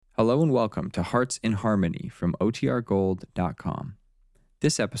Hello and welcome to Hearts in Harmony from OTRGold.com.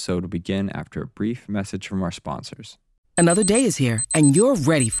 This episode will begin after a brief message from our sponsors. Another day is here, and you're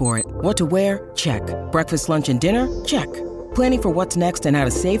ready for it. What to wear? Check. Breakfast, lunch, and dinner? Check. Planning for what's next and how to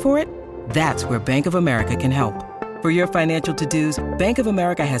save for it? That's where Bank of America can help. For your financial to-dos, Bank of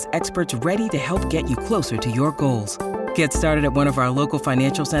America has experts ready to help get you closer to your goals. Get started at one of our local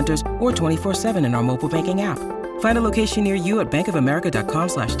financial centers or 24/7 in our mobile banking app. Find a location near you at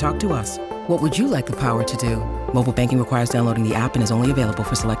bankofamerica.com/talktous. What would you like the power to do? Mobile banking requires downloading the app and is only available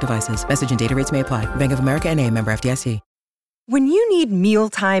for select devices. Message and data rates may apply. Bank of America N.A., member FDIC. When you need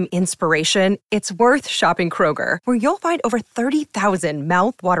mealtime inspiration, it's worth shopping Kroger, where you'll find over 30,000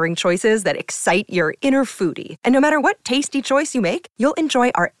 mouth-watering choices that excite your inner foodie. And no matter what tasty choice you make, you'll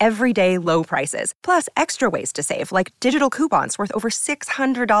enjoy our everyday low prices, plus extra ways to save, like digital coupons worth over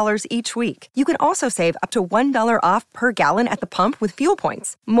 $600 each week. You can also save up to $1 off per gallon at the pump with fuel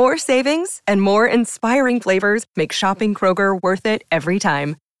points. More savings and more inspiring flavors make shopping Kroger worth it every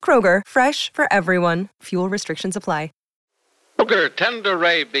time. Kroger, fresh for everyone. Fuel restrictions apply. Kroger Tender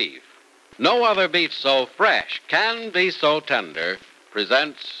Ray Beef. No other beef so fresh can be so tender.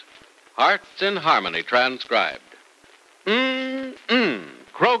 Presents Hearts in Harmony transcribed.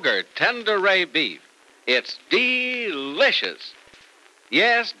 Kroger Tender Ray Beef. It's delicious.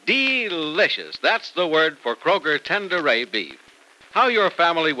 Yes, delicious. That's the word for Kroger Tender Ray Beef. How your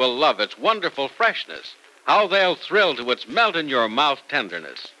family will love its wonderful freshness. How they'll thrill to its melt-in-your-mouth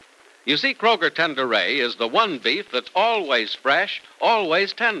tenderness. You see, Kroger Tender Ray is the one beef that's always fresh,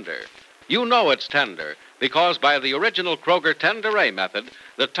 always tender. You know it's tender because by the original Kroger Tender Ray method,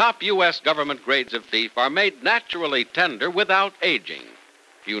 the top U.S. government grades of beef are made naturally tender without aging.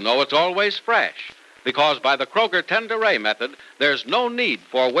 You know it's always fresh because by the Kroger Tender Ray method, there's no need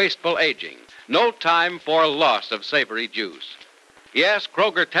for wasteful aging, no time for loss of savory juice. Yes,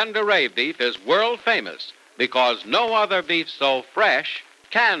 Kroger Tender Ray beef is world famous because no other beef so fresh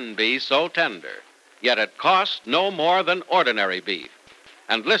can be so tender, yet it costs no more than ordinary beef.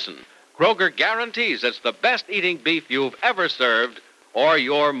 And listen, Kroger guarantees it's the best eating beef you've ever served or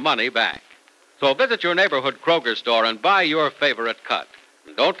your money back. So visit your neighborhood Kroger store and buy your favorite cut.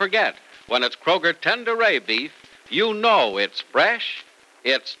 And don't forget, when it's Kroger Tender Ray beef, you know it's fresh,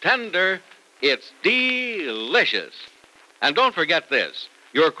 it's tender, it's delicious. And don't forget this,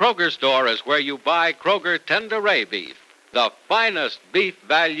 your Kroger store is where you buy Kroger Tender Ray beef, the finest beef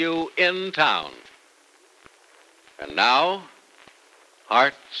value in town. And now,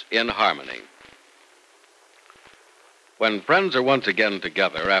 Hearts in Harmony. When friends are once again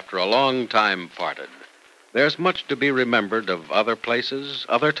together after a long time parted, there's much to be remembered of other places,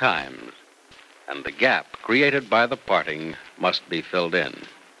 other times, and the gap created by the parting must be filled in.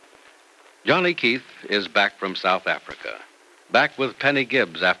 Johnny Keith is back from South Africa, back with Penny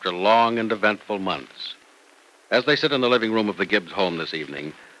Gibbs after long and eventful months. As they sit in the living room of the Gibbs home this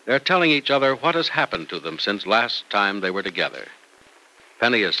evening, they're telling each other what has happened to them since last time they were together.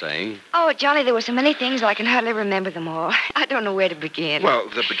 Penny is saying, "Oh, Johnny, there were so many things I can hardly remember them all. I don't know where to begin." Well,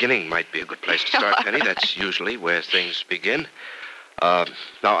 the beginning might be a good place to start, Penny. That's usually where things begin. Now,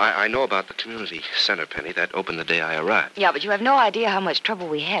 I know about the community center, Penny. That opened the day I arrived. Yeah, but you have no idea how much trouble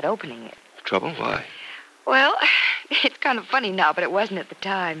we had opening it. Trouble? Why? Well, it's kind of funny now, but it wasn't at the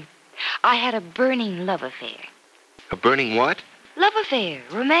time. I had a burning love affair. A burning what? Love affair,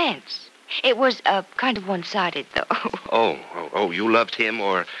 romance. It was kind of one-sided, though. Oh, you loved him,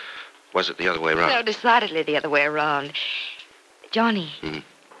 or was it the other way around? No, decidedly the other way around. Johnny,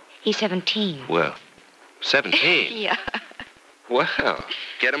 he's 17. Well, 17? Yeah. Well,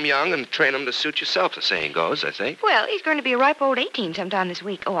 get him young and train him to suit yourself, the saying goes, I think. Well, he's going to be a ripe old 18 sometime this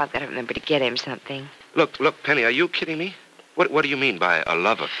week. Oh, I've got to remember to get him something. Look, Penny, are you kidding me? What do you mean by a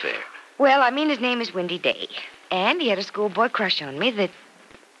love affair? Well, I mean his name is Windy Day. And he had a schoolboy crush on me that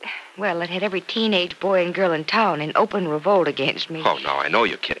had every teenage boy and girl in town in open revolt against me. Oh, no, I know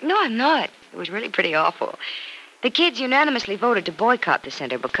you're kidding. No, I'm not. It was really pretty awful. The kids unanimously voted to boycott the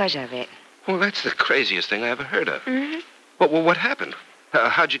center because of it. Well, that's the craziest thing I ever heard of. Mm-hmm. Well, what happened?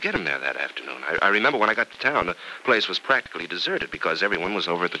 How'd you get him there that afternoon? I remember when I got to town, the place was practically deserted because everyone was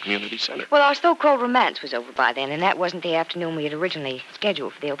over at the community center. Well, our so-called romance was over by then, and that wasn't the afternoon we had originally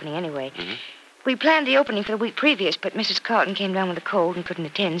scheduled for the opening anyway. Mm-hmm. We planned the opening for the week previous, but Mrs. Carlton came down with a cold and couldn't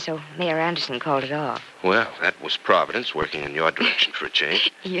attend, so Mayor Anderson called it off. Well, that was Providence working in your direction for a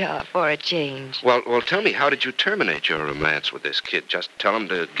change. Yeah, for a change. Well, tell me, how did you terminate your romance with this kid? Just tell him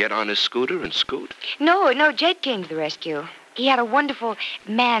to get on his scooter and scoot? No, Jake came to the rescue. He had a wonderful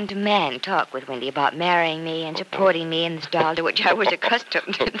man-to-man talk with Wendy about marrying me and supporting me in the style to which I was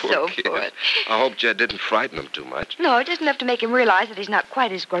accustomed and Poor so kid. forth. I hope Jed didn't frighten him too much. No, just enough to make him realize that he's not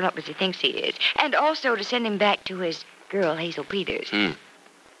quite as grown up as he thinks he is. And also to send him back to his girl, Hazel Peters.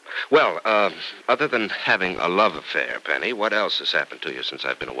 Well, other than having a love affair, Penny, what else has happened to you since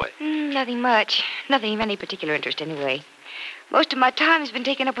I've been away? Nothing much. Nothing of any particular interest, anyway. Most of my time has been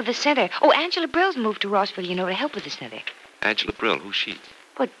taken up with the center. Oh, Angela Brill's moved to Rossville, to help with the center. Angela Brill, who's she?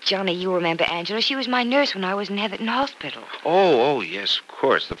 Well, Johnny, you remember Angela. She was my nurse when I was in Heatherton Hospital. Oh, yes, of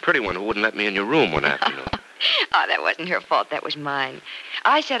course. The pretty one who wouldn't let me in your room one afternoon. Oh, that wasn't her fault. That was mine.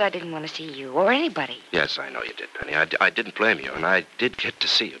 I said I didn't want to see you or anybody. Yes, I know you did, Penny. I didn't blame you, and I did get to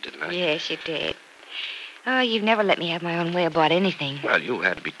see you, didn't I? Yes, you did. Oh, you've never let me have my own way about anything. Well, you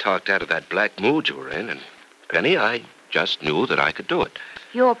had to be talked out of that black mood you were in, and, Penny, I just knew that I could do it.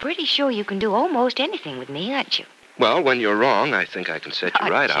 You're pretty sure you can do almost anything with me, aren't you? Well, when you're wrong, I think I can set you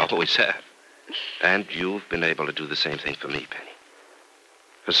right. I Johnny. always have. And you've been able to do the same thing for me, Penny.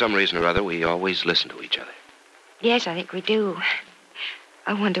 For some reason or other, we always listen to each other. Yes, I think we do.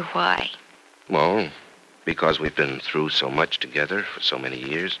 I wonder why. Well, because we've been through so much together for so many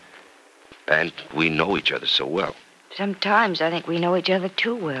years, and we know each other so well. Sometimes I think we know each other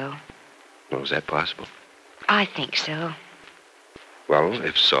too well. Well, is that possible? I think so. Well,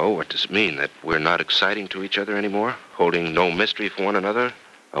 if so, what does it mean? That we're not exciting to each other anymore? Holding no mystery for one another?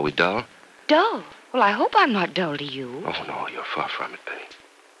 Are we dull? Dull? Well, I hope I'm not dull to you. Oh, no, you're far from it, Penny.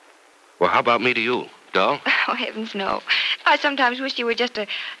 Well, how about me to you? Dull? Oh, heavens, no. I sometimes wish you were just a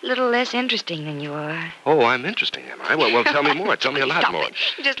little less interesting than you are. Oh, I'm interesting, am I? Well, tell me more. Tell me a lot Stop more. it.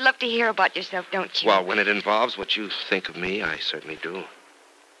 You just love to hear about yourself, don't you? Well, when it involves what you think of me, I certainly do.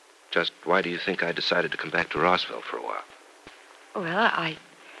 Just why do you think I decided to come back to Rossville for a while? Well, I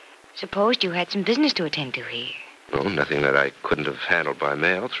supposed you had some business to attend to here. No, nothing that I couldn't have handled by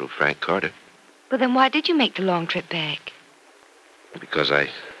mail through Frank Carter. Well, then why did you make the long trip back? Because I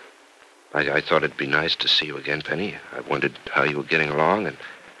thought it'd be nice to see you again, Penny. I wondered how you were getting along, and...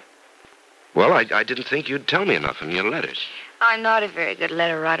 Well, I didn't think you'd tell me enough in your letters. I'm not a very good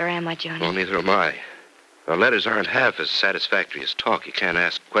letter writer, am I, Johnny? Well, neither am I. Our letters aren't half as satisfactory as talk. You can't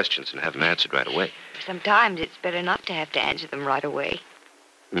ask questions and have them answered right away. Sometimes it's better not to have to answer them right away.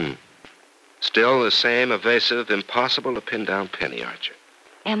 Still the same evasive, impossible to pin down Penny, aren't you?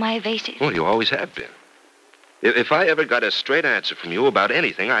 Am I evasive? Well, you always have been. If I ever got a straight answer from you about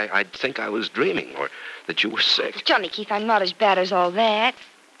anything, I'd think I was dreaming or that you were sick. Johnny Keith, I'm not as bad as all that.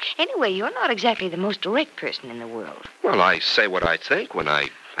 Anyway, you're not exactly the most direct person in the world. Well, I say what I think when I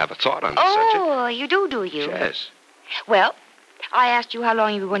have a thought on the subject. Oh, you do you? Yes. Well, I asked you how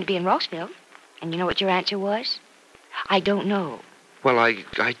long you were going to be in Rossville, and you know what your answer was? I don't know. Well, I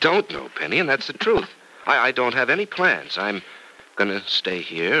don't know, Penny, and that's the truth. I don't have any plans. I'm going to stay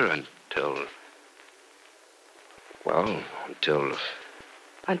here until... Well, until...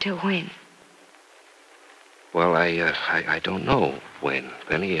 Until when? Well, I don't know when,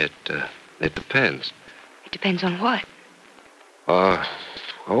 Penny. It depends. It depends on what?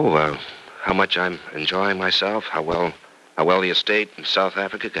 How much I'm enjoying myself, how well the estate in South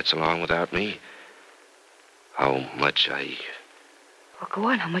Africa gets along without me, how much I... Well, go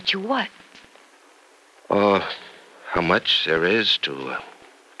on. How much you what? How much there is to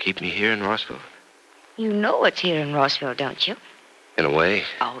keep me here in Rossville. You know what's here in Rossville, don't you? In a way.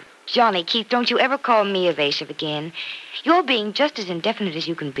 Oh, Johnny Keith, don't you ever call me evasive again. You're being just as indefinite as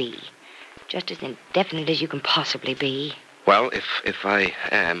you can be. Just as indefinite as you can possibly be. Well, if I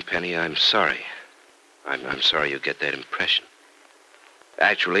am, Penny, I'm sorry. I'm sorry you get that impression.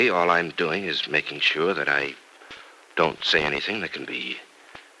 Actually, all I'm doing is making sure that I don't say anything that can be...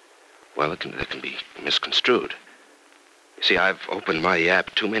 Well, that can be misconstrued. You see, I've opened my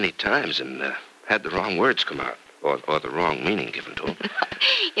yap too many times and had the wrong words come out, or the wrong meaning given to them.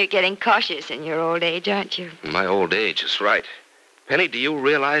 You're getting cautious in your old age, aren't you? My old age is right. Penny, do you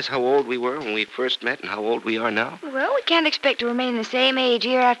realize how old we were when we first met and how old we are now? Well, we can't expect to remain the same age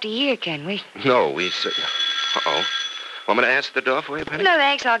year after year, can we? No, we certainly... Uh-oh. Want me to answer the door for you, Penny? No,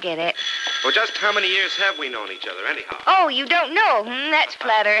 thanks. I'll get it. Well, just how many years have we known each other, anyhow? Oh, you don't know? That's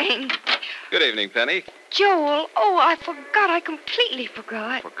flattering. Good evening, Penny. Joel, I forgot. I completely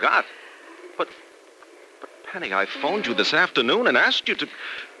forgot. Forgot? But Penny, I phoned you this afternoon and asked you to...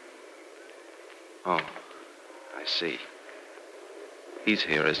 Oh, I see. He's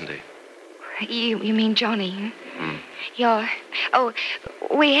here, isn't he? You mean Johnny? Yeah. Oh,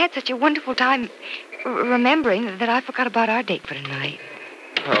 we had such a wonderful time remembering that I forgot about our date for tonight.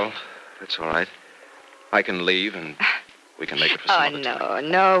 Well, that's all right. I can leave and... We can make it for some other time.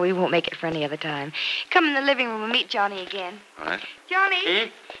 No, we won't make it for any other time. Come in the living room and meet Johnny again. All right.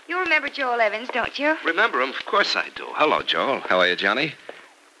 Johnny, you remember Joel Evans, don't you? Remember him? Of course I do. Hello, Joel. How are you, Johnny?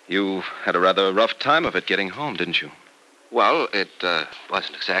 You had a rather rough time of it getting home, didn't you? Well, it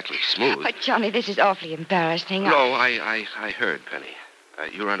wasn't exactly smooth. Oh, Johnny, this is awfully embarrassing. No, I heard, Penny.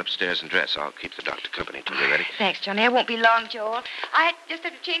 You run upstairs and dress. I'll keep the doctor company till you're ready. Thanks, Johnny. I won't be long, Joel. I just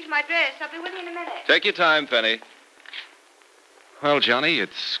have to change my dress. I'll be with you in a minute. Take your time, Penny. Well, Johnny,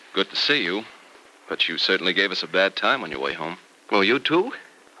 it's good to see you. But you certainly gave us a bad time on your way home. Oh, you too?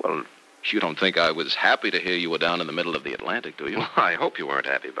 Well, you don't think I was happy to hear you were down in the middle of the Atlantic, do you? Well, I hope you weren't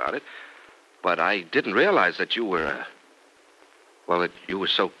happy about it. But I didn't realize that you were, that you were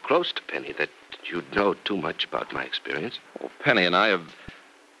so close to Penny that you'd know too much about my experience. Well, Penny and I have...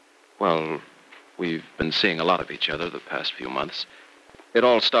 Well, we've been seeing a lot of each other the past few months. It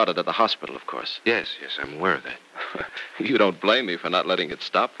all started at the hospital, of course. Yes, I'm aware of that. You don't blame me for not letting it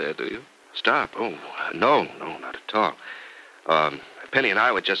stop there, do you? Stop? Oh, no, not at all. Penny and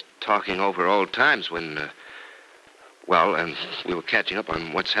I were just talking over old times when, and we were catching up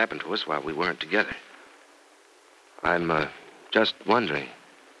on what's happened to us while we weren't together. I'm, just wondering.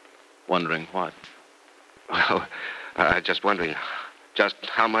 Wondering what? Well, just wondering just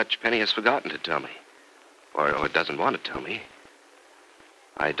how much Penny has forgotten to tell me. Or doesn't want to tell me.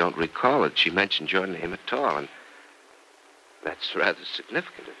 I don't recall that she mentioned your name at all, and that's rather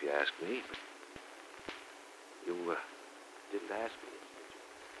significant if you ask me, but you, didn't ask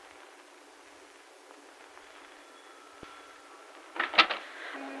me.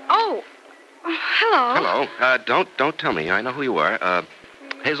 Oh, hello. Hello. Don't tell me. I know who you are.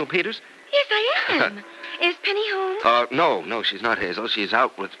 Hazel Peters? Yes, I am. Is Penny home? No, she's not Hazel. She's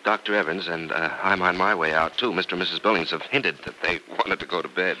out with Dr. Evans, and I'm on my way out, too. Mr. and Mrs. Billings have hinted that they wanted to go to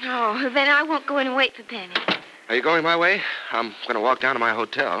bed. Oh, then I won't go in and wait for Penny. Are you going my way? I'm going to walk down to my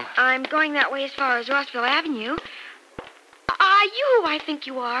hotel. I'm going that way as far as Rossville Avenue. Are you who I think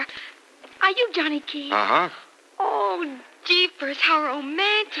you are? Are you Johnny Key? Uh-huh. Oh, jeepers, how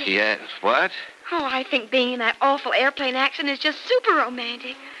romantic. Yes, what? Oh, I think being in that awful airplane accident is just super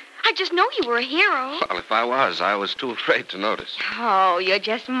romantic. I just know you were a hero. Well, if I was too afraid to notice. Oh, you're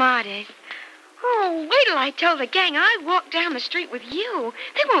just modest. Oh, wait till I tell the gang I walked down the street with you.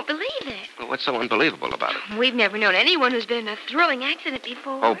 They won't believe it. Well, what's so unbelievable about it? We've never known anyone who's been in a thrilling accident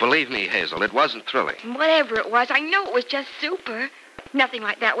before. Oh, believe me, Hazel, it wasn't thrilling. Whatever it was, I know it was just super. Nothing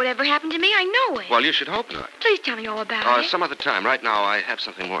like that would ever happen to me. I know it. Well, you should hope not. Please tell me all about it. Some other time. Right now, I have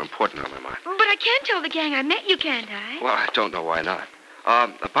something more important on my mind. But I can't tell the gang I met you, can't I? Well, I don't know why not.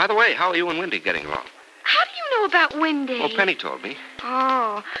 By the way, how are you and Wendy getting along? How do you know about Wendy? Well, Penny told me.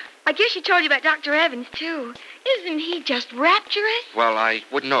 Oh, I guess she told you about Dr. Evans, too. Isn't he just rapturous? Well, I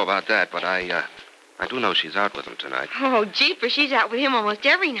wouldn't know about that, but I do know she's out with him tonight. Oh, jeepers, she's out with him almost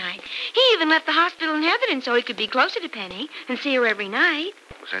every night. He even left the hospital in evidence so he could be closer to Penny and see her every night.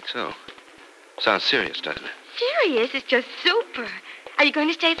 Was that so? Sounds serious, doesn't it? Serious? It's just super. Are you going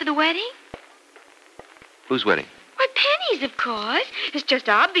to stay for the wedding? Whose wedding? Why, Penny's, of course. It's just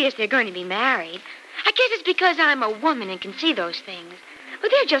obvious they're going to be married. I guess it's because I'm a woman and can see those things. But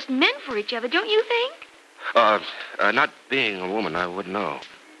they're just meant for each other, don't you think? Not being a woman, I wouldn't know.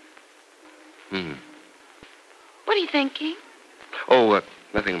 What are you thinking? Oh,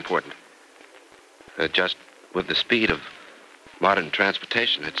 nothing important. Just with the speed of modern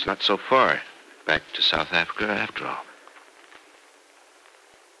transportation, it's not so far back to South Africa after all.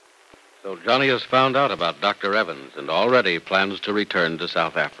 So Johnny has found out about Dr. Evans and already plans to return to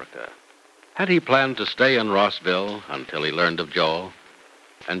South Africa. Had he planned to stay in Rossville until he learned of Joel?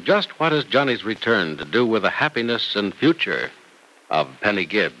 And just what is Johnny's return to do with the happiness and future of Penny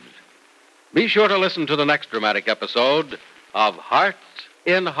Gibbs? Be sure to listen to the next dramatic episode of Hearts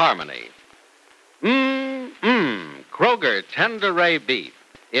in Harmony. Kroger Tenderay Beef.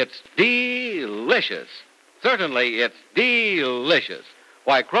 It's delicious. Certainly, it's delicious.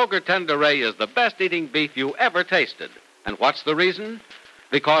 Why, Kroger Tenderay is the best eating beef you ever tasted. And what's the reason?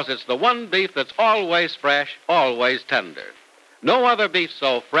 Because it's the one beef that's always fresh, always tender. No other beef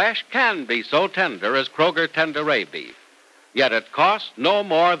so fresh can be so tender as Kroger Tenderay beef. Yet it costs no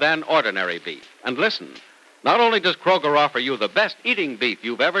more than ordinary beef. And listen, not only does Kroger offer you the best eating beef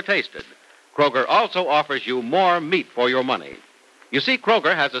you've ever tasted, Kroger also offers you more meat for your money. You see,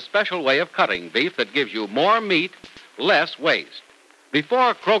 Kroger has a special way of cutting beef that gives you more meat, less waste.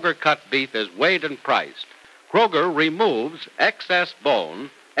 Before Kroger cut beef is weighed and priced, Kroger removes excess bone,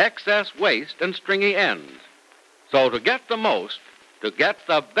 excess waste, and stringy ends. So to get the most, to get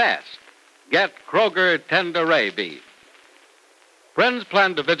the best, get Kroger Tenderay beef. Friends,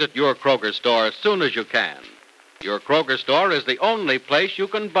 plan to visit your Kroger store as soon as you can. Your Kroger store is the only place you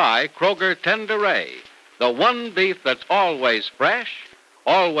can buy Kroger Tenderay, the one beef that's always fresh,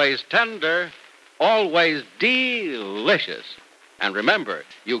 always tender, always delicious. And remember,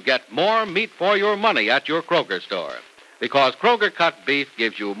 you get more meat for your money at your Kroger store, because Kroger cut beef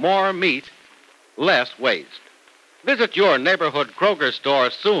gives you more meat, less waste. Visit your neighborhood Kroger store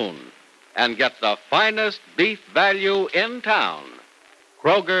soon and get the finest beef value in town,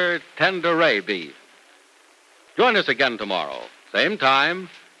 Kroger Tenderay beef. Join us again tomorrow, same time,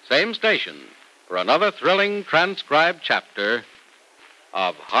 same station, for another thrilling transcribed chapter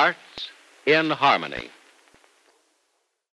of Hearts in Harmony.